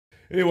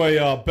Anyway,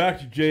 back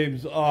to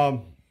James.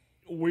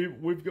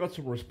 We've got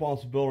some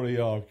responsibility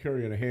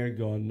carrying a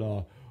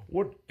handgun.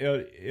 What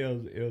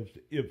is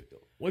if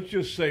let's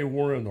just say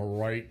we're in the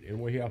right and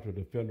we have to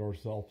defend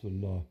ourselves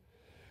and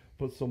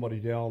put somebody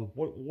down?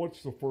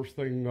 What's the first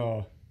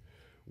thing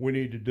we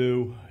need to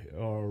do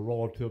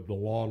relative to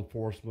law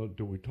enforcement?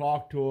 Do we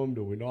talk to them?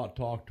 Do we not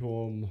talk to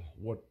them?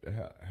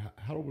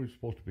 How are we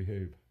supposed to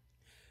behave?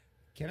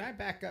 Can I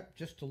back up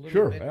just a little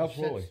Sure, bit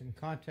absolutely. to set some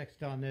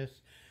context on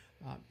this?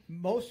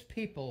 Most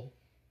people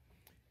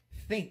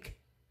think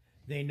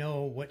they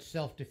know what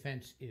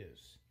self-defense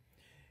is.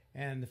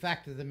 And the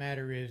fact of the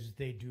matter is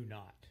they do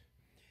not.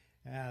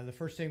 The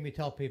first thing we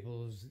tell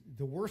people is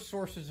the worst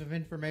sources of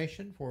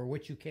information for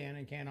what you can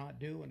and cannot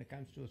do when it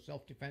comes to a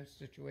self-defense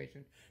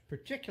situation,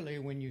 particularly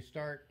when you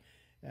start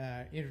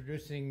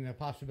introducing the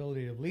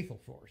possibility of lethal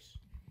force,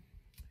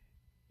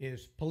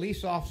 is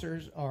police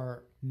officers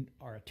are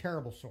a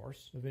terrible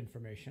source of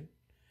information.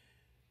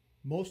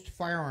 Most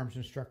firearms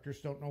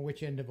instructors don't know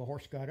which end of a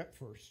horse got up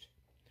first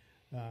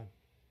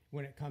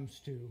when it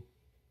comes to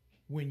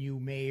when you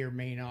may or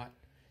may not,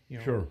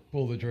 Sure.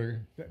 Pull the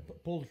trigger.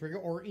 pull the trigger,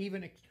 or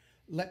even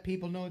let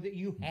people know that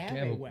you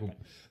have a weapon.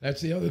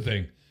 That's the other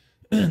thing.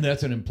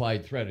 That's an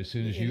implied threat. As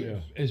soon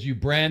as you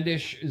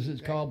brandish, is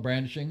it called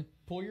brandishing?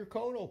 Pull your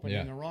coat open Yeah.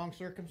 in the wrong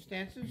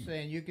circumstances,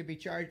 and you could be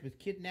charged with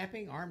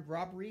kidnapping, armed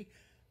robbery,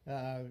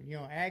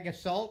 ag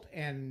assault,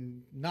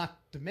 and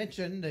not to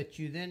mention that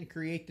you then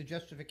create the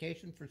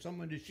justification for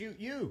someone to shoot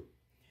you.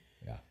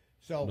 Yeah.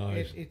 So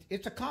Nice.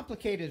 it's a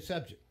complicated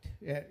subject.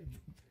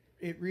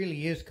 It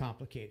really is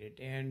complicated,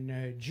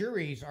 and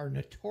juries are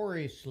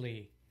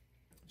notoriously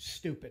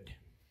stupid,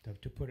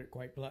 to put it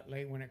quite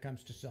bluntly, when it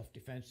comes to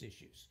self-defense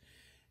issues,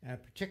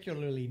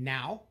 particularly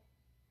now,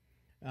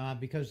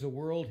 because the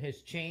world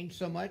has changed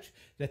so much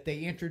that they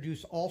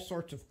introduce all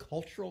sorts of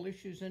cultural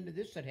issues into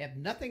this that have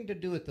nothing to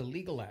do with the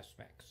legal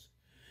aspects.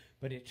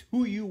 But it's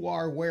who you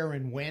are, where,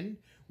 and when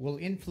will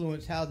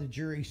influence how the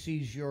jury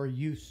sees your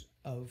use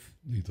of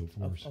Lethal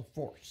force. Of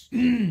force.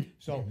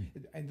 So,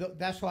 and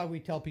that's why we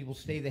tell people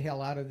stay the hell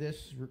out of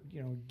this.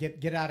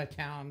 Get out of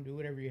town. Do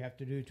whatever you have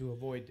to do to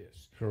avoid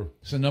this. Sure.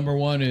 So number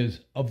one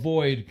is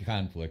avoid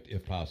conflict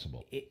if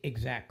possible.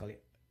 Exactly.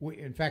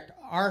 In fact,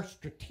 our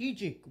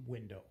strategic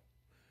window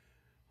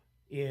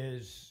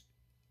is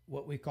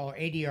what we call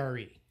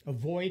ADRE.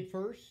 Avoid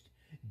first,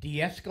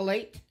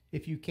 de-escalate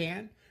if you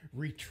can,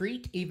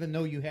 retreat even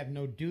though you have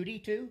no duty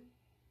to,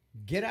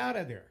 get out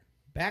of there,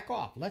 back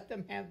off, let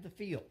them have the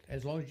field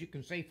as long as you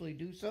can safely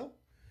do so,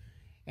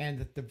 and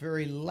that the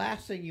very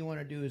last thing you want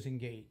to do is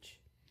engage.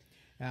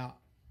 Now,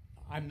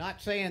 I'm not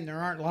saying there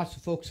aren't lots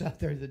of folks out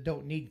there that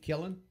don't need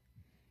killing.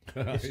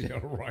 Yeah,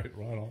 right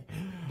on.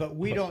 But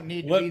we don't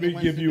need to Let be the me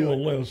ones give to you do a it.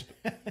 list.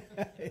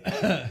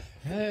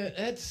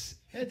 That's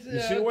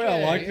You see the way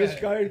I like this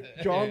guy,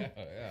 John?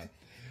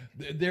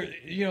 There,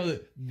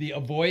 the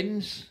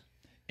avoidance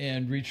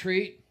and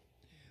retreat,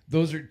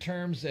 those are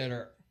terms that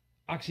are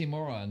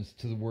oxymorons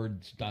to the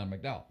words Don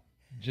McDowell,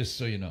 just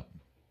so you know.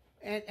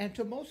 And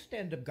to most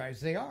stand-up guys,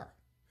 they are.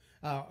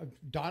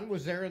 Don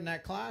was there in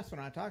that class when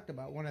I talked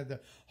about one of the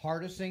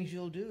hardest things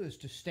you'll do is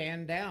to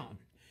stand down.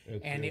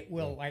 It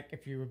will, like,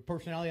 if you're a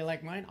personality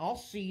like mine, I'll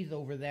seethe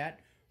over that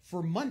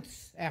for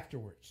months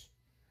afterwards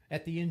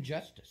at the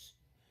injustice.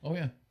 Oh,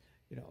 yeah.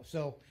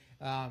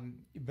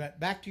 But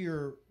back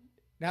to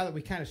now that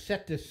we kind of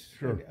set this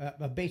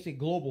a basic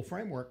global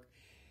framework,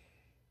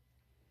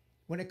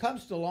 when it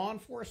comes to law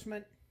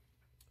enforcement,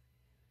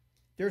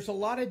 there's a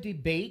lot of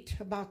debate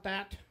about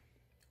that,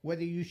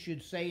 whether you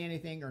should say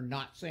anything or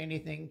not say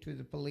anything to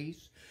the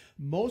police.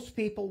 Most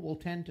people will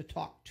tend to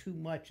talk too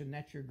much, and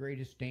that's your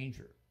greatest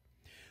danger.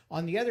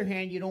 On the other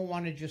hand, you don't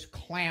want to just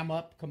clam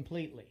up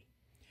completely.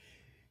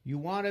 You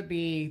want to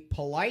be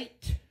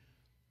polite,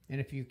 and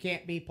if you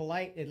can't be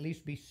polite, at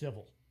least be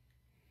civil.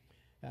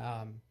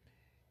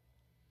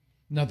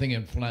 Nothing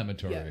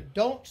inflammatory. Yeah,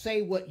 don't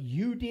say what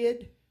you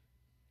did,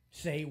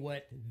 say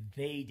what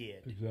they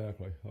did.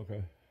 Exactly.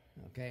 Okay.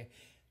 Okay?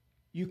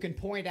 You can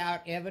point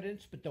out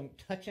evidence, but don't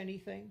touch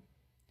anything.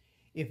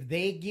 If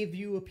they give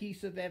you a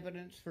piece of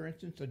evidence, for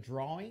instance, a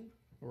drawing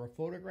or a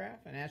photograph,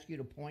 and ask you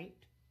to point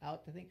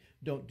out the thing,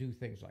 don't do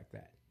things like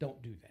that. Don't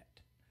do that.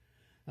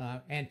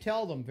 And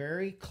tell them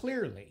very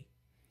clearly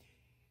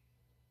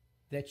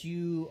that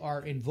you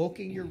are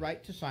invoking your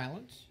right to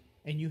silence,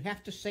 and you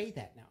have to say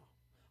that now.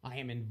 I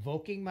am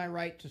invoking my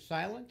right to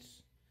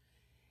silence,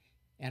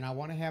 and I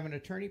want to have an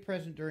attorney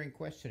present during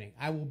questioning.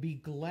 I will be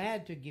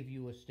glad to give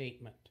you a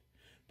statement,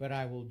 but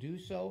I will do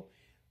so,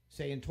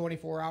 say, in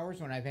 24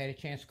 hours when I've had a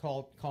chance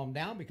to calm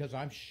down, because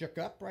I'm shook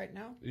up right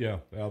now. Yeah,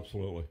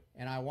 absolutely.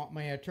 And I want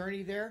my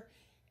attorney there,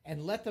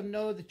 and let them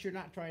know that you're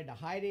not trying to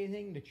hide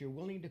anything, that you're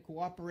willing to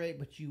cooperate,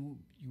 but you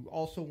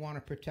also want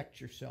to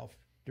protect yourself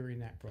during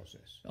that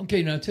process.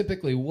 Okay, now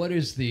typically what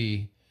is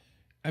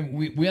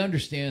we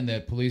understand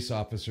that police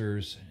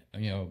officers,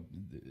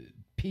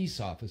 peace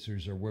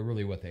officers are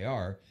really what they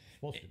are.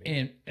 Supposed to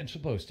be. And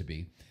supposed to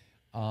be.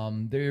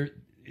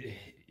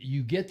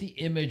 You get the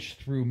image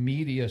through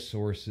media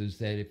sources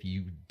that if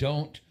you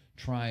don't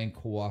try and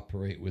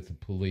cooperate with the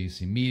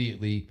police,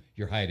 immediately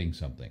you're hiding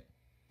something.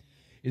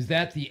 Is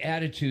that the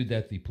attitude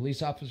that the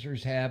police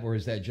officers have, or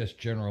is that just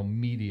general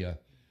media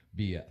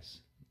BS?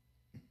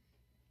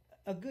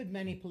 A good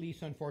many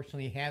police,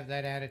 unfortunately, have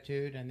that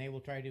attitude, and they will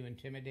try to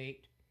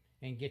intimidate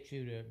and get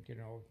you to,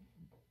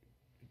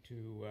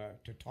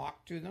 to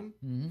talk to them,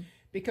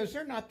 because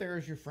they're not there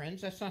as your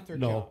friends. That's not their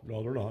job.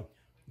 No, they're not.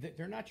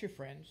 They're not your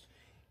friends.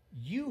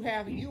 You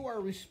are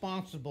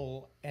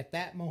responsible at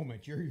that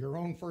moment. You're your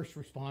own first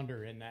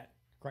responder in that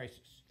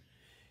crisis.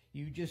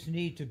 You just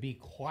need to be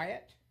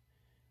quiet.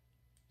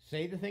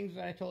 Say the things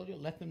that I told you.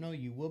 Let them know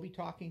you will be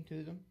talking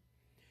to them.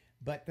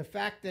 But the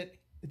fact that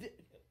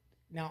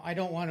now, I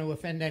don't want to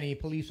offend any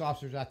police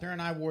officers out there,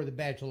 and I wore the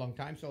badge a long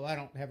time, so I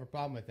don't have a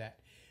problem with that.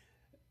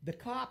 The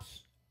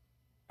cops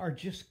are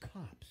just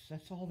cops.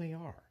 That's all they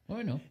are. Oh,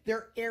 I know.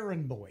 They're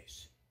errand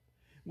boys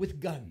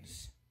with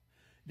guns.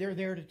 They're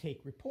there to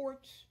take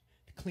reports,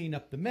 to clean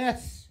up the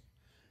mess.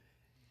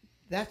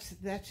 That's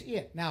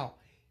it. Now,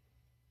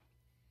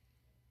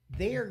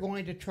 they are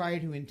going to try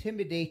to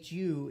intimidate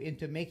you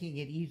into making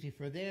it easy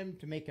for them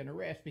to make an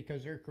arrest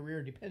because their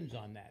career depends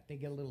on that. They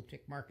get a little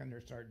tick mark on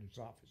their sergeant's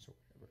office or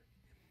whatever.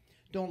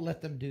 Don't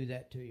let them do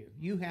that to you.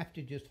 You have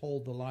to just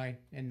hold the line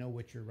and know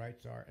what your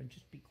rights are and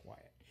just be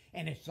quiet.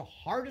 And it's the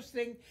hardest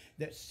thing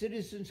that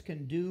citizens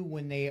can do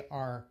when they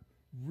are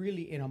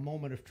really in a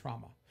moment of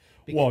trauma.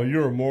 Well,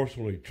 you're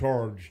emotionally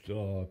charged,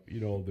 the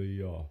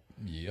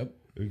Yep.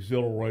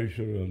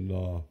 exhilaration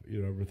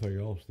and everything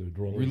else, the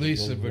adrenaline.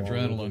 Release of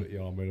adrenaline.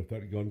 Yeah, I mean, if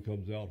that gun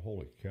comes out,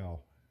 holy cow.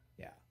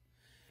 Yeah.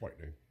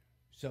 Frightening.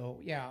 So,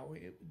 yeah,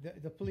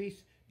 the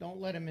police, don't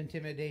let them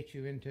intimidate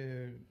you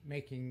into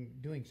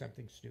doing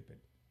something stupid.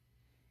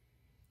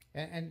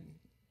 And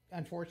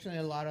unfortunately,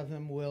 a lot of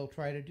them will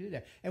try to do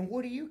that. And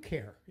what do you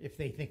care if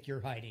they think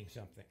you're hiding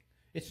something?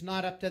 It's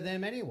not up to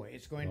them anyway.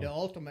 It's going to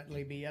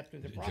ultimately be up to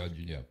the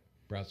prosecutor.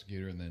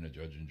 Prosecutor and then a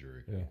judge and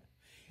jury. Yeah.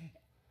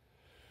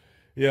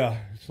 Yeah,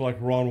 it's like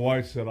Ron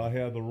White said, I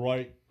had the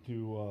right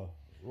to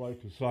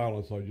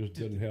silence. I just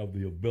didn't have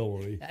the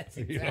ability. That's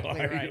exactly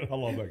right. I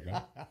love that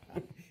guy.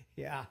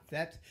 Yeah,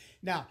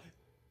 now,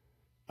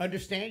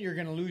 understand you're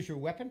going to lose your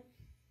weapon.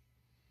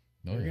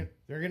 No,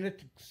 They're going to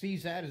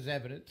seize that as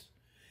evidence.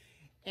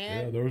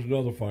 And, there was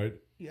another fight.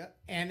 Yeah,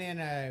 and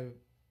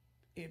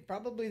in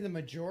probably the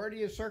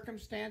majority of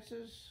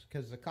circumstances,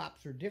 because the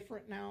cops are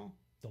different now,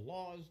 the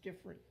law is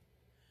different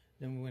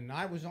than when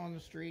I was on the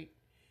street,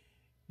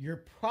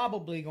 you're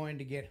probably going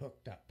to get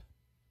hooked up.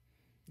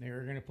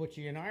 They're going to put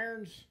you in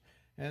irons,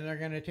 and they're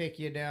going to take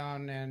you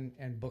down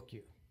and book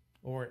you,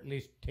 or at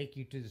least take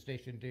you to the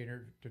station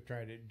to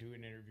try to do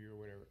an interview or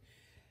whatever.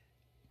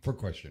 for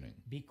questioning.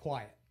 Be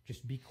quiet.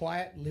 Just be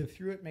quiet, live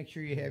through it, make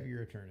sure you have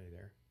your attorney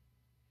there.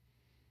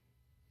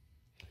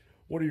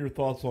 What are your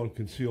thoughts on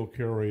concealed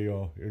carry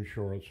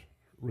insurance,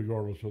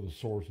 regardless of the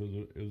source? Is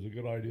it a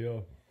good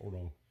idea or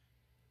no?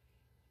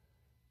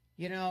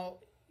 You know,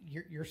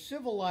 your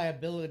civil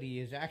liability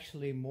is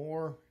actually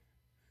more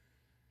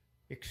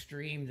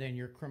extreme than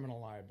your criminal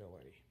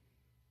liability.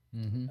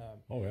 Mm-hmm.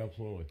 Oh,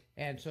 absolutely.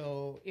 And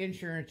so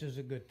insurance is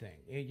a good thing.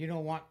 You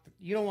don't want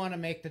to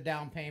make the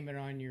down payment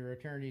on your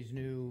attorney's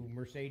new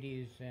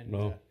Mercedes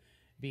and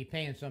be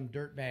paying some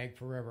dirtbag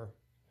forever.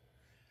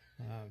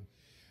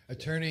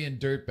 Attorney and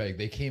dirtbag,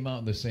 they came out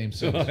in the same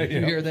sentence. Did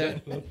you hear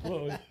that?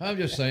 Absolutely. I'm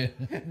just saying.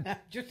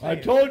 I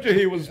told you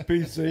he was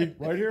PC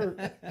right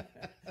here.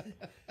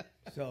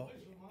 So,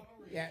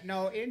 yeah,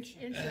 no,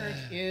 insurance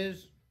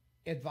is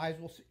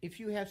advisable. If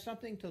you have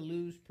something to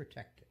lose,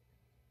 protect it.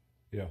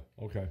 Yeah,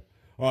 okay.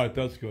 All right,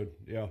 that's good.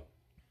 Yeah.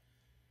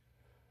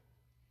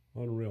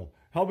 Unreal.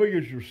 How big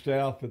is your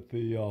staff at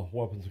the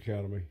Weapons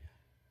Academy?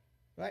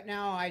 Right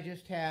now, I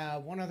just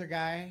have one other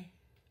guy.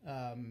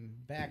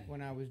 Back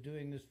when I was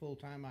doing this full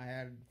time, I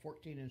had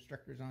 14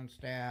 instructors on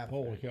staff.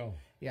 Holy cow.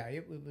 Yeah,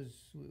 it was,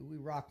 we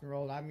rocked and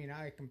rolled. I mean,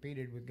 I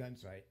competed with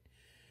Gunsight.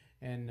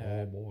 And,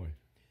 oh, boy.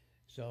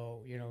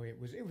 So, you know, it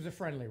was a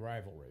friendly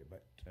rivalry,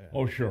 but...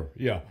 oh, sure,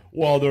 yeah.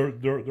 Well,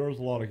 there's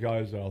a lot of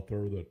guys out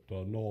there that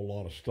know a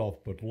lot of stuff,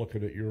 but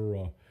looking at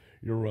your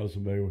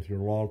resume with your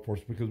law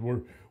enforcement, because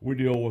we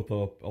deal with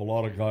a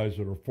lot of guys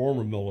that are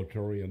former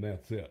military, and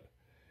that's it.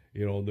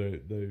 You know,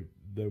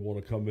 they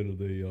want to come into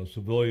the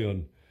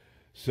civilian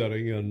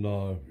setting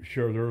and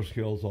share their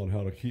skills on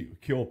how to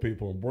kill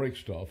people and break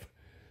stuff.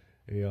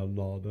 And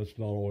that's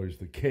not always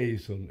the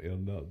case,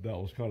 and that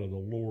was kind of the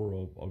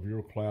lure of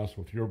your class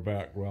with your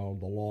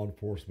background, the law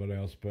enforcement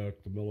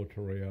aspect, the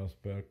military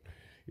aspect.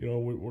 You know,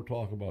 we're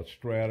talking about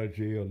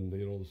strategy and,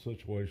 you know, the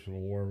situational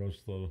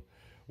awareness.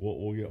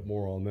 We'll get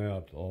more on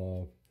that.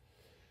 A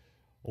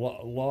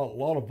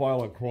lot of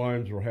violent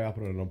crimes are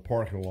happening in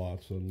parking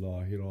lots, and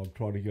you know, I'm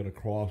trying to get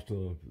across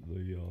to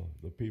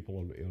the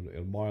people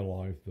in my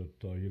life that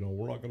you know,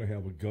 we're not going to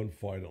have a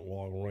gunfight at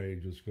long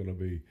range. It's going to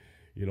be,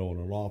 you know, in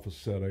an office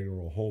setting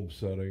or a home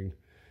setting.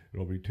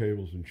 There'll be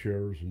tables and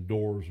chairs and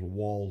doors and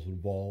walls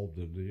involved,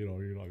 and you know,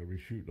 you're not going to be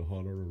shooting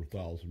 100 or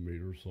 1,000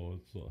 meters. So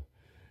it's a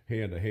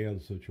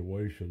hand-to-hand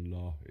situation.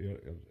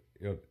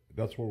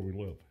 That's where we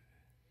live.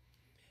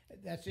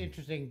 That's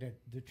interesting, that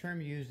the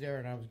term you used there,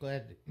 and I was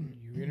glad that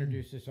you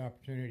introduced this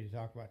opportunity to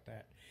talk about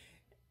that.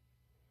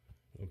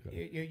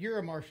 Okay. You're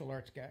a martial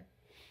arts guy.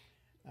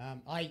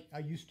 I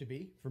used to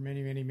be for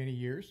many, many, many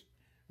years.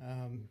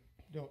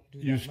 Don't do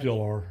You that still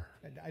much. are.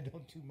 I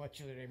don't do much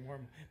of it anymore.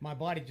 My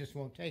body just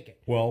won't take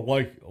it. Well,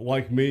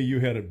 like me, you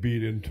had it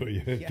beat into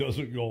you. It Yeah.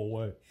 doesn't go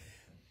away.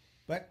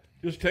 But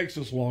Just takes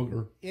us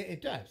longer.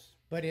 it does.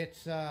 But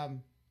it's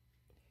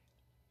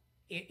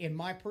in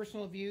my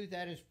personal view,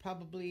 that is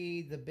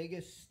probably the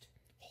biggest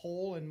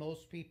hole in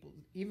most people,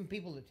 even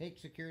people that take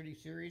security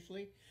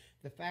seriously.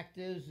 The fact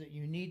is that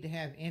you need to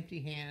have empty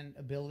hand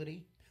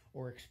ability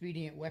or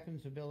expedient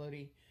weapons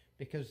ability,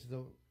 because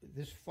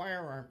this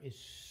firearm is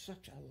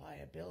such a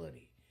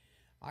liability.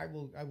 I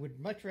would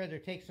much rather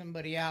take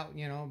somebody out,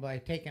 by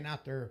taking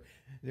out their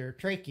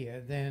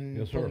trachea than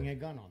Yes, sir. pulling a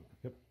gun on them.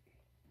 Yep.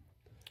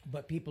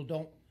 But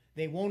people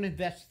they won't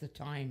invest the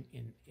time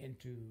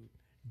into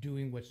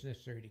doing what's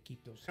necessary to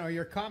keep those. Now,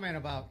 your comment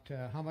about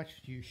how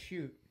much do you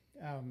shoot,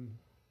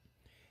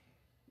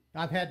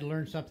 I've had to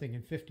learn something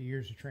in 50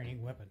 years of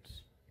training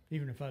weapons.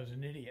 Even if I was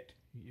an idiot,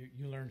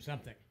 you learn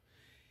something.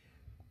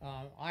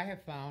 I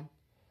have found,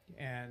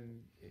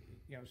 and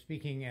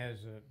speaking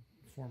as a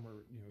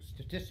former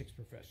statistics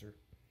professor,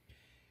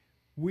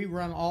 we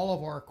run all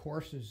of our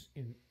courses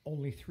in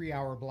only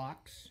 3-hour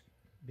blocks,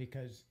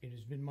 because it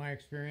has been my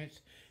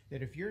experience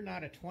that if you're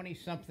not a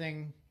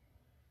 20-something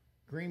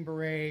Green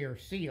Beret or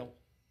SEAL,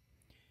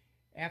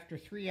 after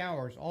 3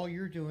 hours, all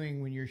you're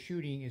doing when you're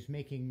shooting is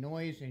making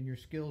noise, and your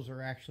skills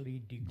are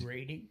actually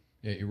degrading.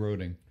 Yeah,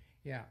 eroding.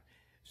 Yeah.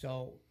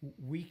 So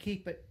we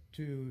keep it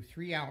to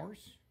 3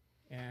 hours,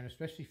 and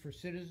especially for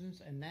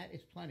citizens, and that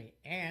is plenty.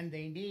 And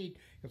they need,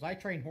 because I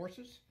train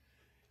horses,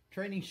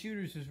 training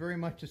shooters is very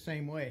much the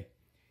same way.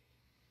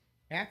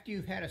 After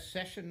you've had a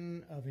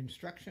session of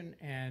instruction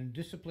and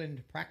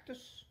disciplined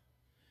practice,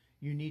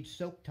 you need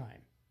soak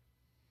time.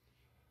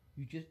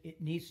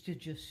 It needs to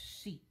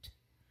just seat.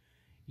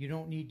 You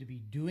don't need to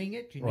be doing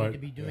it. You need to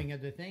be doing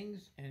other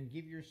things, and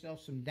give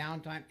yourself some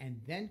downtime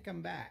and then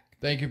come back.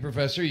 Thank you,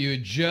 Professor. You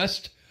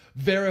just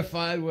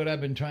verified what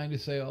I've been trying to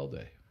say all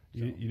day.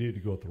 You need to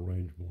go at the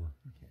range more.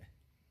 Okay.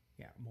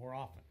 Yeah, more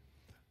often.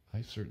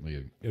 I certainly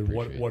And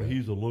appreciate what that.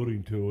 he's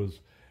alluding to is,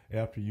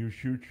 after you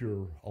shoot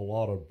your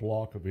allotted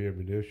block of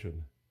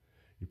ammunition,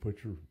 you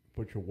put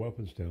your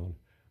weapons down,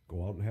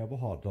 go out and have a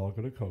hot dog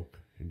and a Coke,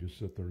 and just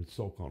sit there and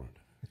soak on it.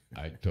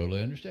 I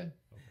totally understand.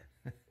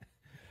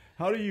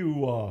 How do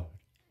you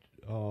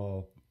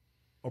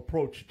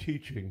approach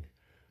teaching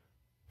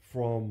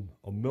from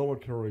a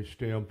military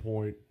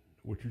standpoint,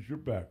 which is your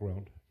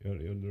background,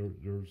 and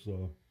there's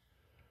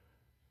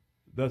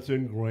that's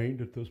ingrained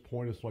at this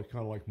point? It's like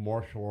kind of like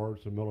martial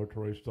arts and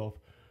military stuff.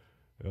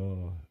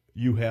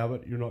 You have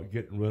it; you're not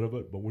getting rid of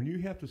it. But when you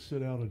have to sit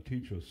down and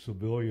teach a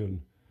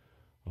civilian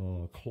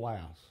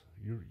class,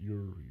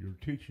 you're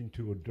teaching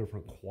to a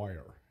different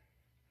choir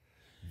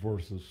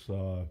versus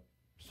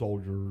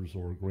soldiers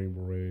or Green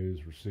Berets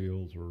or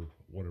SEALs or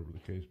whatever the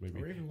case may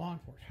be. Or even law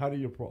enforcement. How do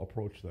you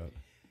approach that?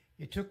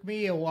 It took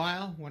me a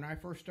while when I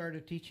first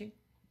started teaching,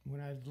 when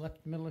I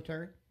left the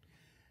military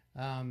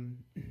and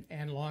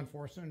law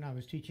enforcement. I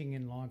was teaching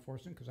in law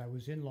enforcement because I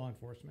was in law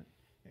enforcement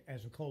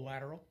as a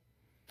collateral.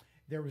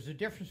 There was a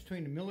difference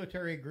between a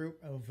military group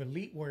of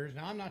elite warriors.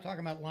 Now, I'm not talking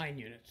about line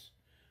units.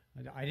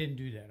 I didn't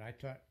do that. I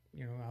taught,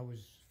 I was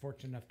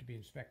fortunate enough to be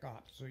in spec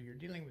ops, so you're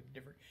dealing with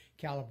different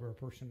caliber of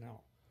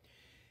personnel.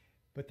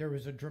 But there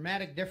was a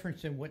dramatic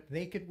difference in what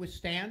they could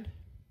withstand,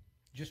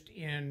 just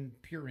in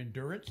pure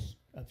endurance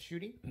of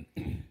shooting.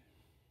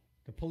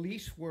 The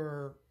police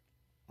were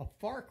a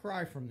far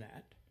cry from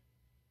that.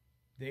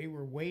 They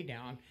were way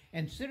down,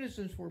 and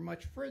citizens were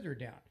much further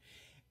down.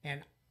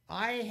 And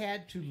I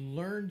had to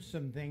learn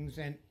some things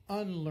and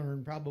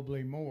unlearn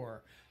probably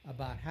more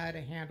about how to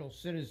handle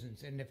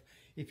citizens. And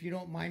if you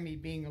don't mind me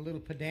being a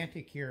little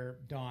pedantic here,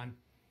 Don,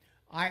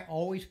 I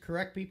always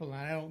correct people,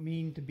 and I don't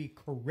mean to be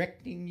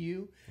correcting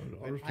you,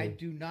 but I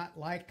do not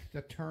like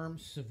the term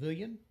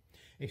civilian.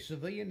 A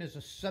civilian is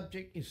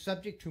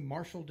subject to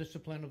martial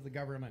discipline of the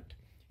government.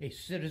 A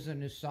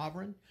citizen is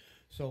sovereign.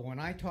 So when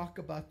I talk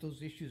about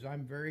those issues,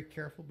 I'm very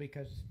careful,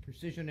 because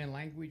precision in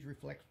language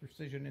reflects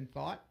precision in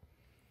thought.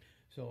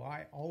 So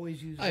I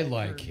always use I that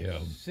like term,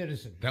 him.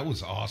 citizen. That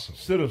was awesome.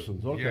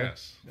 Citizens, okay.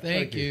 Yes,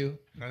 Thank you.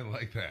 I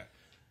like that.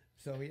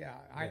 So yeah,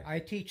 I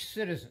teach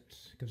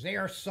citizens because they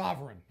are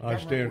sovereign. I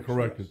Government stand works for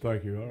corrected. us.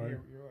 Thank you. All right.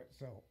 You're right.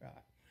 So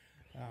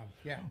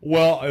yeah.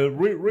 Well,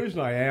 reason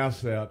I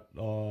asked that,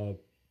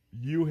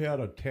 you had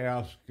a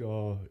task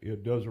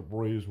at Desert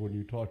Breeze when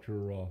you taught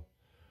your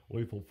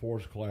lethal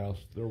force class.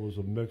 There was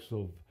a mix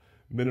of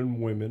men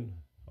and women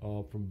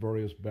from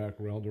various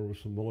backgrounds. There were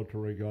some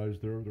military guys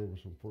there. There were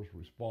some first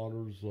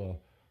responders, a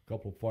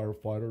couple of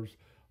firefighters,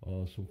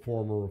 some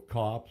former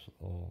cops,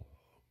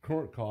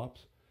 current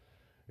cops,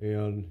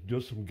 and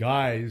just some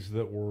guys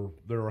that were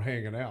there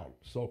hanging out,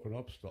 soaking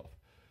up stuff.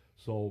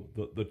 So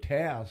the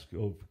task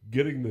of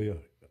getting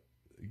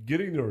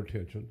their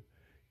attention,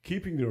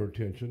 keeping their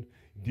attention,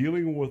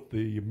 dealing with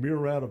the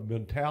myriad of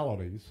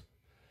mentalities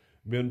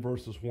men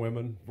versus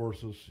women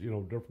versus,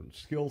 different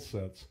skill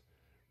sets.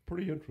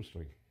 Pretty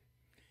interesting.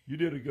 You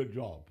did a good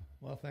job.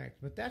 Well, thanks.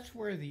 But that's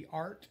where the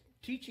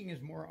teaching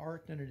is more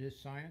art than it is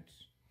science.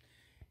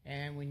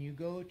 And when you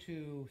go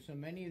to so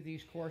many of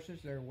these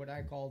courses, they're what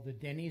I call the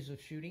Denny's of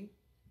shooting.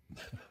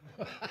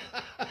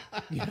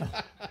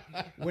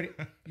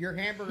 Your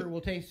hamburger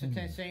will taste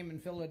the same in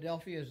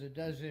Philadelphia as it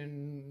does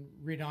in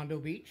Redondo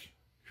Beach.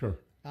 Sure.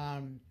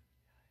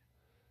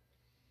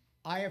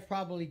 I have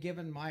probably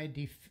given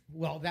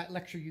that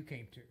lecture you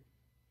came to.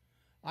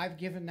 I've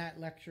given that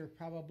lecture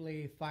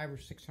probably 500 or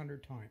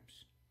 600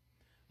 times.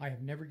 I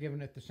have never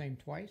given it the same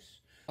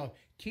twice.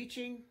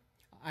 Teaching,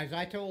 as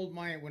I told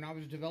when I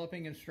was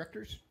developing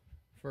instructors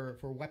for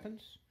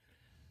weapons,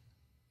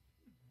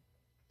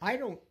 I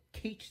don't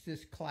teach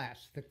this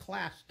class. The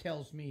class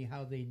tells me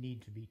how they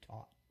need to be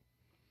taught.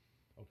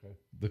 Okay.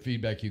 The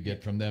feedback you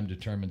get from them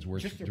determines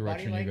which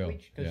direction you go.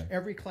 Because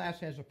every class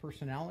has a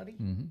personality.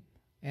 Mm-hmm.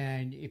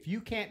 And if you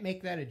can't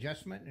make that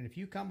adjustment, and if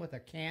you come with a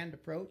canned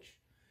approach,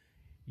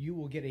 you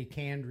will get a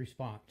canned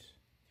response.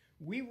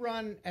 We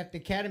run at the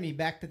academy,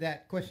 back to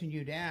that question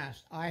you'd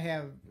asked. I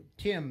have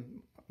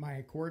Tim,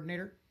 my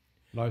coordinator.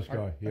 Nice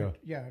guy,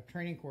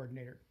 Training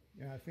coordinator,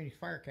 Phoenix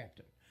Fire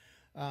Captain.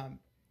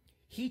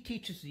 He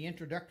teaches the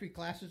introductory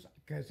classes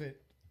because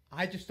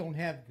I just don't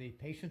have the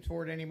patience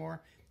for it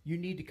anymore. You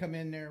need to come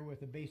in there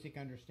with a basic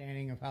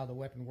understanding of how the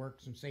weapon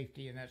works and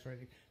safety and that sort of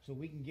thing so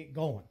we can get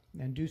going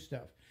and do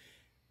stuff.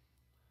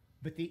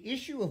 But the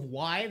issue of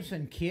wives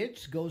and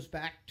kids goes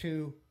back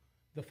to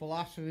the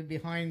philosophy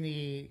behind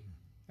the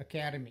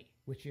academy,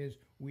 which is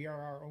we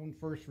are our own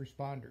first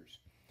responders.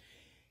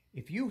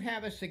 If you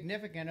have a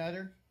significant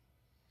other,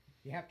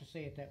 you have to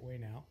say it that way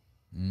now,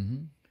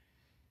 mm-hmm.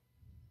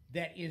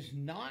 that is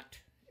not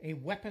a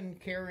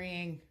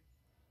weapon-carrying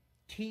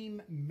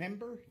team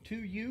member to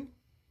you,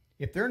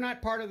 if they're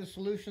not part of the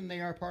solution,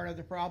 they are part of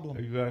the problem.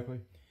 Exactly.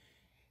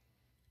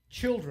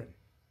 Children.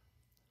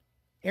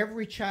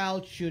 Every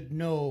child should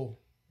know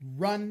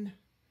run,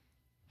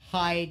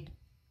 hide,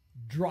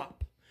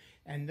 drop.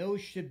 And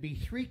those should be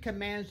 3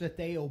 commands that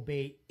they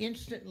obey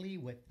instantly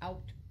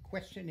without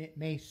question. It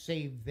may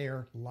save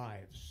their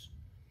lives.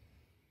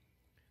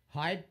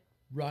 Hide,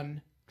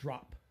 run,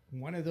 drop.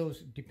 One of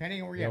those,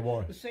 depending on where you're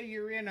at. Let's say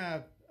you're in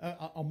a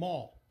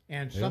mall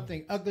and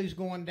something ugly's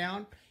going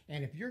down,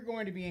 and if you're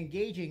going to be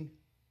engaging,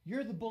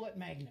 you're the bullet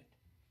magnet.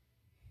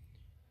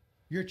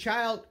 Your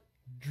child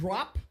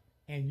drop,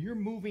 and you're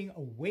moving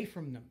away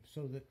from them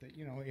so that,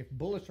 if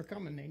bullets are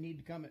coming, they need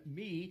to come at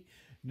me,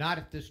 not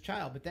at this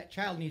child. But that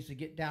child needs to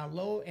get down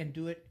low and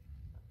do it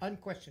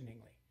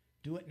unquestioningly.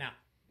 Do it now.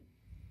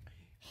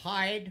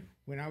 Hide,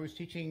 when I was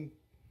teaching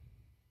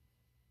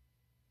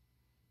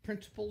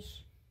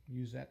principles,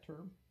 use that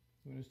term,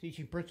 when I was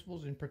teaching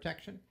principles in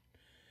protection,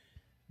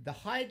 the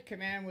hide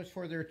command was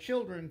for their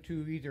children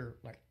to either,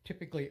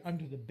 typically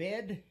under the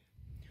bed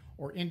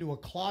or into a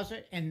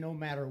closet, and no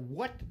matter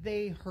what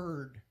they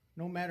heard,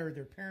 no matter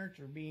their parents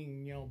are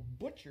being,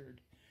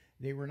 butchered,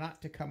 they were not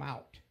to come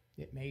out.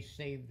 It may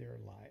save their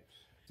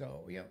lives.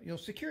 So,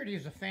 security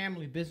is a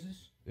family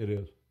business. It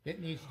is. It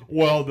needs to be.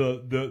 Well,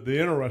 the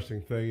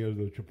interesting thing is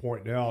that you're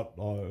pointing out,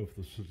 if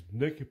the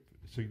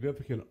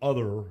significant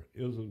other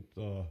isn't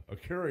a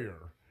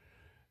carrier,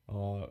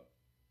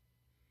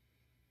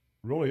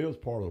 really is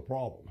part of the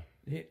problem.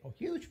 A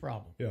huge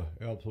problem. Yeah,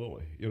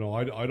 absolutely.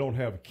 I don't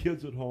have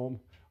kids at home,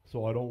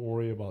 so I don't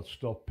worry about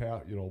stuff,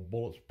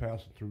 bullets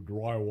passing through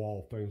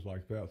drywall, things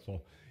like that.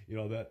 So,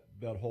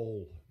 that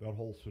whole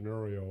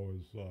scenario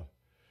is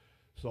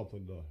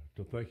something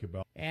to think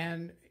about.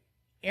 And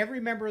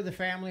every member of the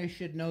family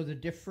should know the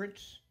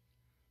difference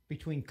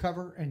between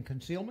cover and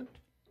concealment.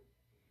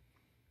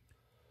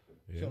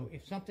 Yeah. So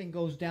if something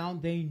goes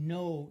down, they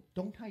know,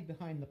 don't hide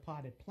behind the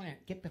potted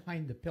plant, get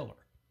behind the pillar.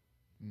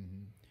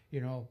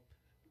 Mm-hmm.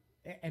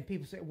 And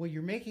people say, well,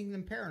 you're making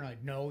them paranoid.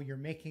 No, you're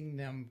making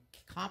them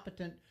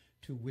competent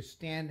to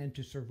withstand and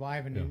to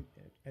survive in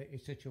a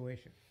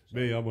situation. So,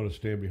 me, I'm going to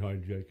stand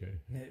behind JK.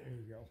 There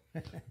you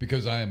go.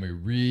 Because I am a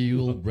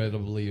real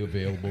readily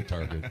available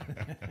target.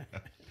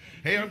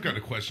 Hey, I've got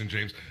a question,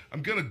 James.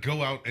 I'm going to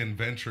go out and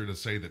venture to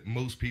say that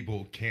most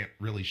people can't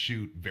really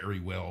shoot very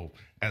well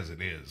as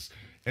it is.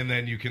 And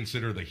then you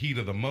consider the heat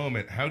of the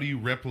moment. How do you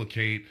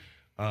replicate,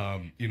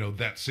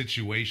 that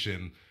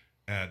situation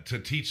to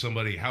teach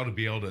somebody how to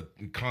be able to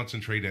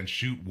concentrate and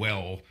shoot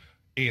well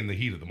in the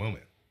heat of the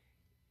moment?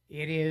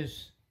 It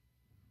is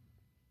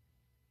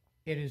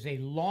a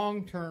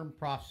long-term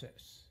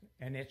process,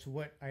 and it's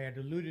what I had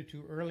alluded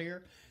to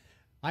earlier.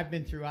 I've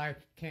been through, I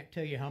can't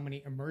tell you how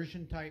many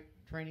immersion-type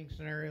training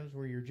scenarios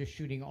where you're just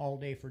shooting all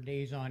day for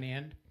days on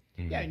end.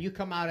 Mm-hmm. Yeah, and you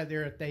come out of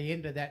there at the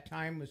end of that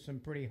time with some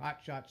pretty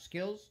hot-shot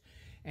skills,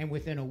 and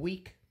within a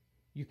week,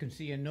 you can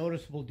see a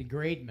noticeable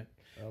degradement.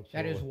 Absolutely.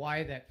 That is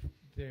why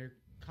the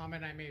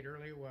comment I made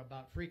earlier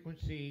about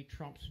frequency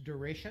trumps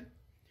duration.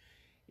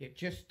 It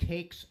just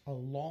takes a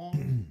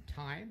long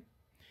time,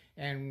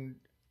 and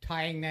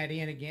tying that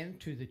in again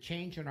to the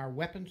change in our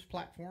weapons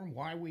platform,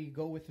 why we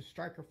go with the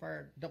striker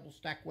fire double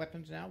stack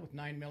weapons now with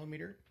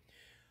 9mm.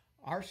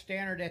 Our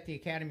standard at the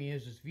academy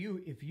is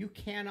if you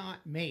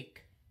cannot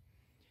make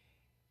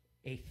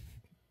a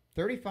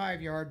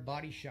 35-yard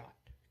body shot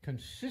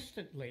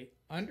consistently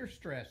under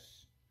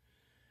stress,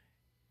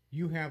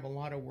 you have a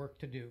lot of work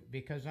to do,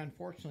 because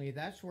unfortunately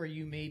that's where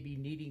you may be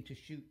needing to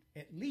shoot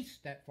at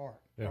least that far,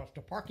 across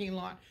the parking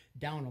lot,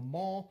 down a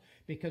mall,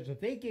 because if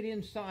they get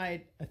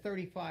inside a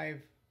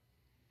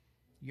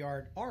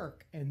 35-yard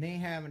arc and they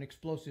have an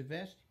explosive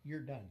vest, you're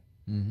done.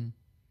 Mm-hmm.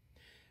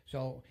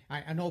 So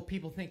I know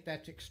people think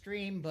that's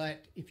extreme,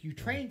 but if you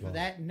train for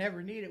that and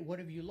never need it, what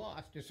have you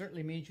lost? It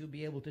certainly means you'll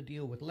be able to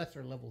deal with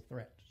lesser level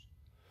threats.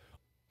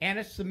 And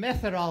it's the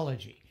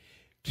methodology.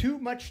 Too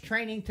much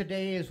training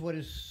today is what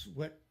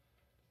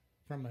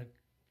from a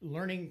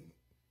learning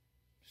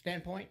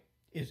standpoint,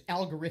 is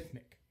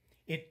algorithmic.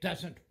 It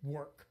doesn't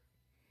work.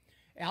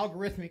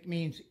 Algorithmic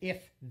means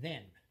if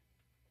then.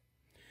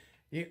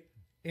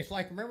 It's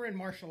like, remember in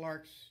martial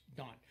arts,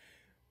 Don,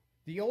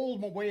 the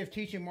old way of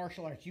teaching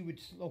martial arts, you would,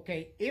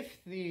 okay, if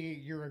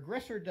your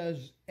aggressor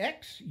does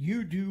X,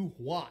 you do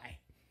Y.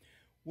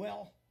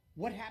 Well,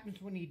 what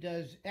happens when he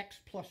does X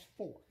plus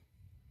 4?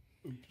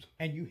 Oops.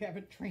 And you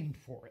haven't trained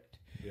for it?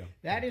 Yeah.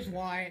 That is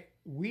why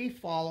we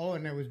follow,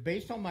 and it was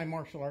based on my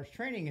martial arts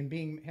training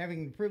and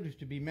having the privilege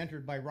to be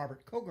mentored by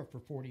Robert Koga for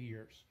 40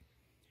 years,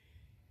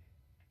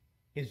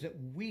 is that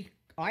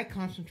I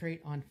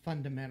concentrate on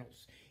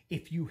fundamentals.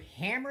 If you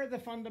hammer the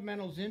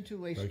fundamentals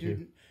into a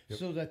student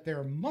so that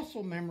their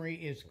muscle memory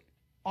is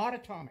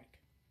autotomic,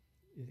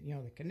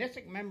 the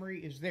kinetic memory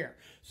is there,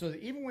 so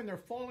that even when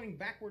they're falling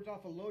backwards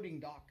off a loading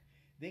dock,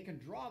 they can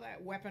draw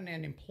that weapon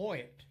and employ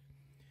it.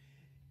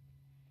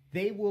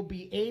 They will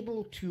be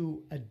able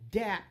to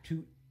adapt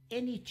to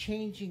any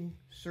changing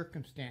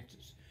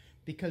circumstances,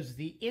 because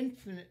the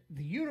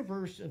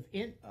universe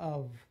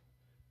of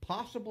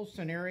possible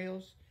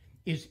scenarios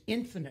is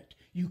infinite.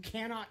 You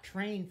cannot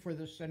train for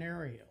the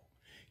scenario.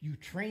 You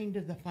train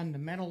to the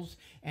fundamentals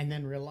and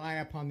then rely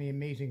upon the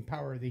amazing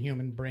power of the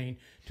human brain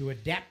to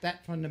adapt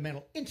that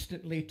fundamental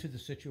instantly to the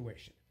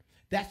situation.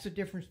 That's the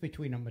difference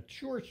between a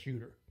mature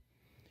shooter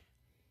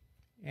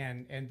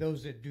and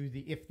those that do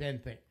the if-then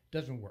thing.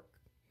 Doesn't work.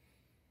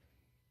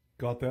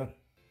 Got that?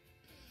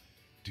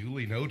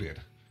 Duly noted.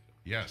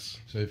 Yes.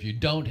 So if you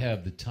don't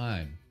have the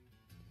time,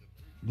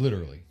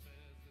 literally,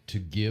 to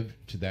give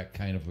to that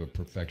kind of a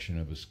perfection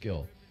of a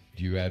skill,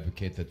 do you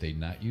advocate that they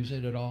not use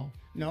it at all?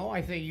 No,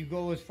 I think you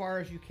go as far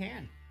as you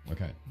can.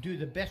 Okay. Do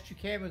the best you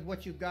can with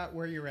what you've got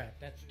where you're at.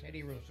 That's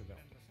Teddy Roosevelt.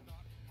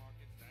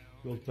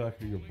 Goes back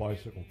to your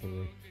bicycle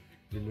theory.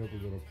 You're never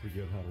going to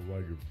forget how to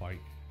ride your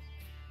bike.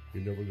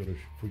 You're never going to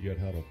forget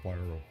how to fire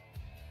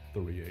a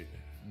 38.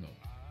 No.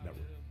 Never.